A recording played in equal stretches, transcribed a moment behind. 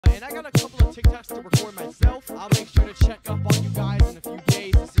TikToks to record myself. I'll make sure to check up on you guys in a few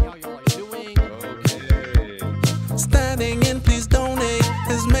days to see how y'all are doing. Okay. Standing in please donate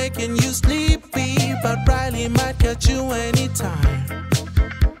is making you sleepy, but Riley might catch you anytime.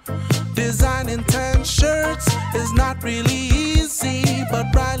 Designing 10 shirts is not really easy,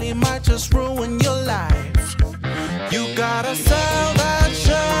 but Riley might just ruin your life. You gotta sell that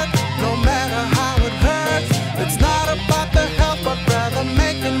shirt, no matter how it hurts. It's not about the health, but rather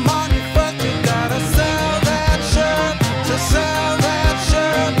making money first. You gotta sell that shirt, just sell that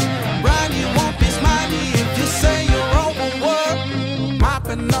shirt. Riley won't be smiley if you say you're overworked.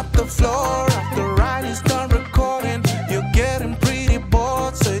 Mopping up the floor after Riley's done recording. You're getting pretty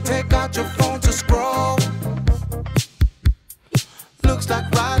bored, so you take out your phone to scroll. Looks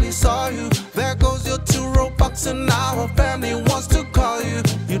like Riley saw you. There goes your $2 and now her family wants to call you.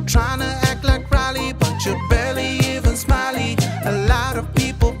 You're trying to act like Riley, but you're barely even smiley. A lot of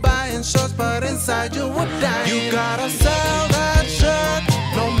people buying shirts, but inside you would die. You gotta sell